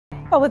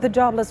Well, with the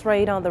jobless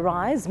rate on the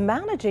rise,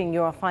 managing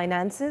your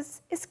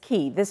finances is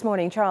key. This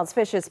morning, Charles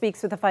Fisher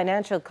speaks with a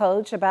financial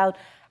coach about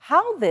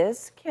how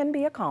this can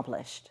be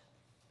accomplished.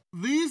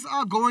 These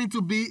are going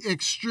to be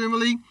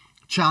extremely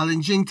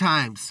challenging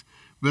times.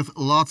 With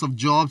lots of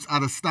jobs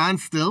at a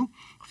standstill,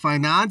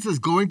 finance is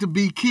going to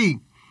be key.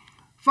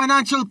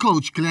 Financial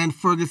coach Glenn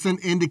Ferguson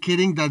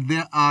indicating that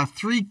there are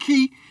three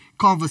key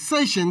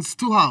conversations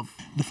to have.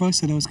 The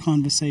first of those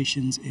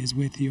conversations is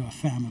with your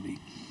family.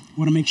 You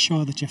want to make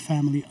sure that your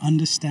family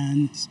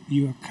understands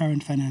your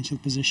current financial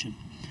position.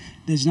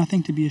 There's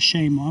nothing to be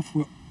ashamed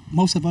of.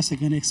 Most of us are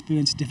going to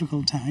experience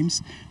difficult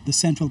times. The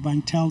central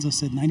bank tells us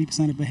that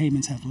 90% of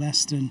Bahamians have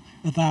less than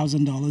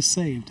 $1,000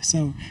 saved.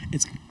 So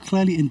it's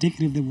clearly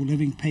indicative that we're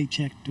living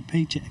paycheck to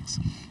paychecks.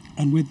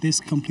 And with this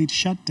complete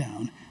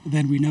shutdown,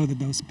 then we know that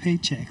those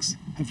paychecks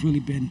have really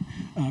been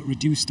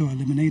reduced or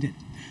eliminated.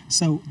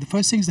 So the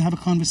first thing is to have a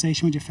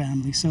conversation with your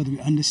family so that we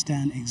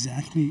understand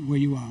exactly where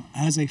you are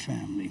as a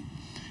family,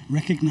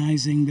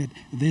 recognizing that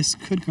this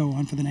could go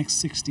on for the next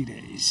 60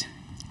 days.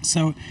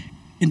 So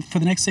for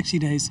the next 60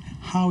 days,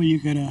 how are you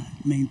going to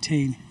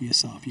maintain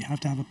yourself? You have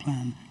to have a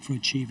plan for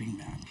achieving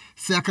that.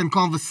 Second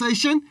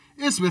conversation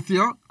is with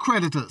your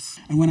creditors.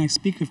 And when I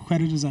speak of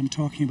creditors, I'm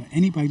talking about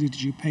anybody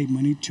that you pay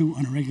money to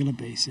on a regular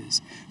basis.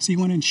 So you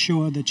want to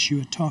ensure that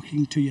you're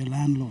talking to your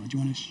landlord. You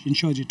want to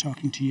ensure that you're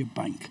talking to your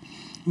bank.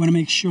 You want to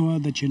make sure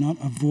that you're not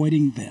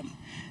avoiding them.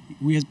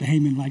 We as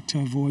Bahamians like to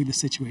avoid the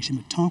situation,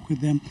 but talk with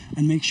them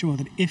and make sure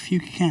that if you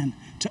can,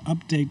 to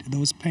update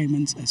those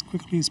payments as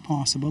quickly as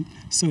possible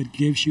so it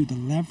gives you the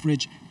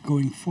leverage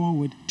going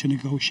forward to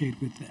negotiate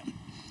with them.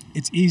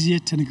 It's easier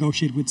to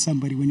negotiate with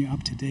somebody when you're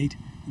up to date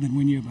than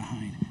when you're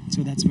behind.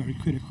 So that's very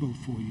critical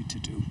for you to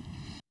do.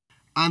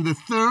 And the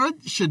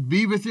third should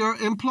be with your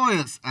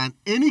employers and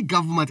any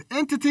government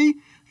entity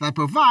that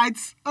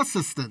provides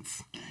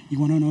assistance. You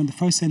want to know in the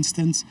first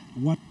instance,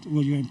 what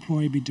will your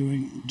employer be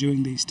doing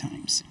during these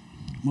times?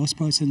 Most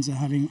persons are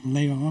having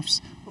layoffs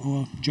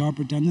or job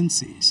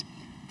redundancies.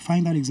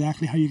 Find out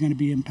exactly how you're going to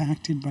be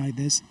impacted by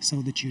this so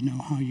that you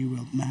know how you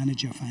will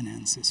manage your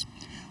finances.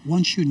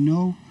 Once you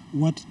know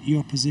what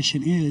your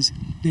position is,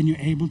 then you're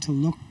able to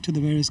look to the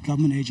various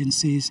government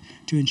agencies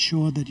to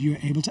ensure that you're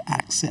able to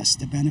access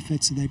the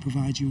benefits that they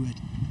provide you with.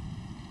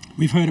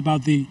 We've heard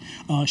about the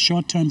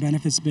short-term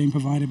benefits being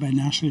provided by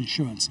National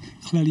Insurance.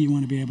 Clearly, you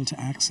want to be able to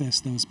access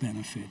those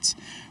benefits.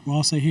 We're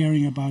also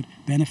hearing about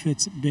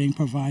benefits being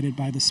provided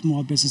by the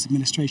Small Business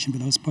Administration for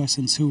those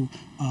persons who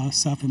are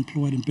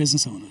self-employed and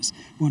business owners.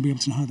 We want to be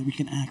able to know how that we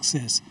can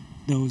access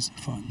those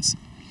funds.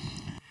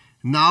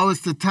 Now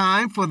is the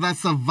time for that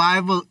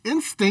survival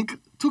instinct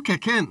to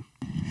kick in.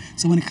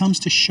 So when it comes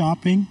to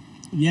shopping,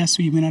 yes,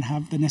 we may not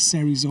have the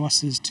necessary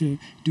resources to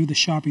do the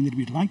shopping that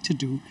we'd like to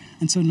do.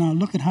 And so now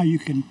look at how you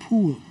can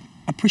pool,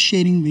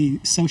 appreciating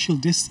the social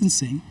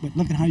distancing, but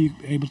look at how you're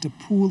able to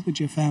pool with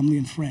your family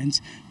and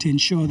friends to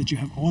ensure that you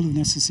have all the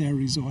necessary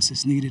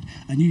resources needed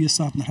and you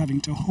yourself not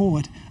having to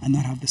hoard and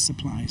not have the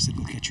supplies that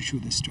will get you through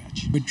this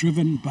stretch. We're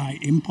driven by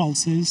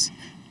impulses,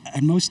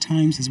 and most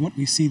times is what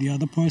we see the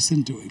other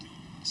person doing.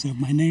 So if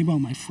my neighbor or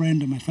my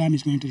friend or my family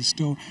is going to the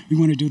store, we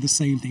want to do the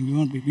same thing.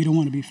 We don't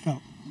want to be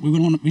felt. We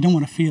don't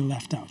want to feel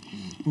left out.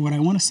 But what I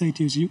want to say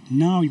to you is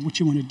now what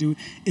you want to do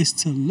is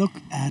to look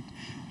at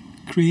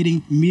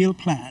creating meal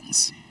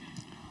plans.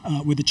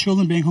 With the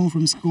children being home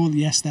from school,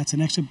 yes, that's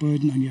an extra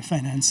burden on your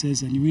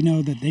finances, and we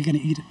know that they're going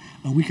to eat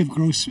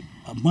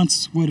a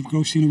month's worth of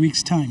grocery in a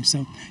week's time.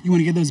 So you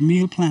want to get those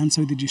meal plans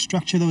so that you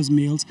structure those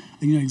meals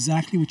and you know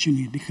exactly what you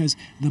need, because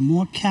the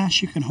more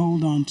cash you can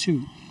hold on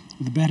to,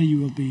 the better you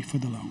will be for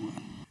the long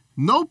run.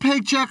 No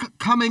paycheck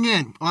coming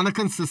in on a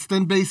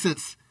consistent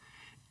basis.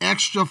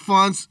 Extra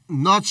funds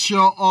not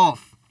sure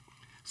of.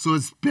 So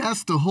it's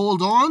best to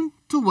hold on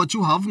to what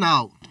you have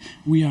now.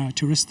 We are a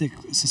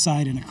touristic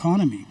society and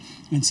economy.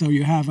 And so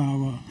you have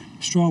our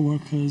straw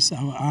workers,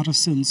 our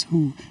artisans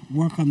who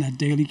work on that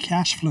daily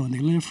cash flow, and they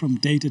live from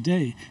day to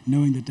day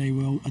knowing that they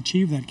will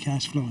achieve that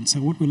cash flow. And so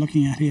what we're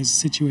looking at here is a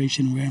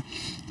situation where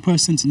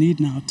persons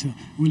need now to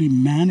really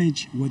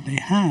manage what they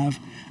have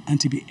and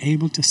to be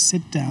able to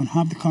sit down,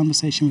 have the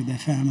conversation with their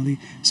family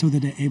so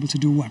that they're able to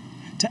do what?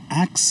 To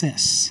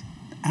access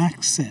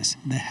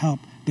the help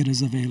that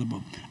is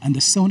available. And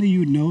the sooner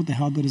you know the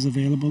help that is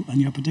available in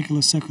your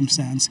particular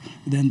circumstance,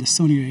 then the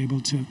sooner you're able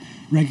to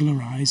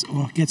regularize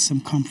or get some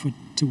comfort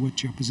to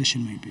what your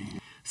position may be.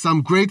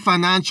 Some great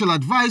financial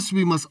advice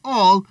we must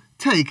all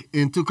take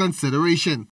into consideration.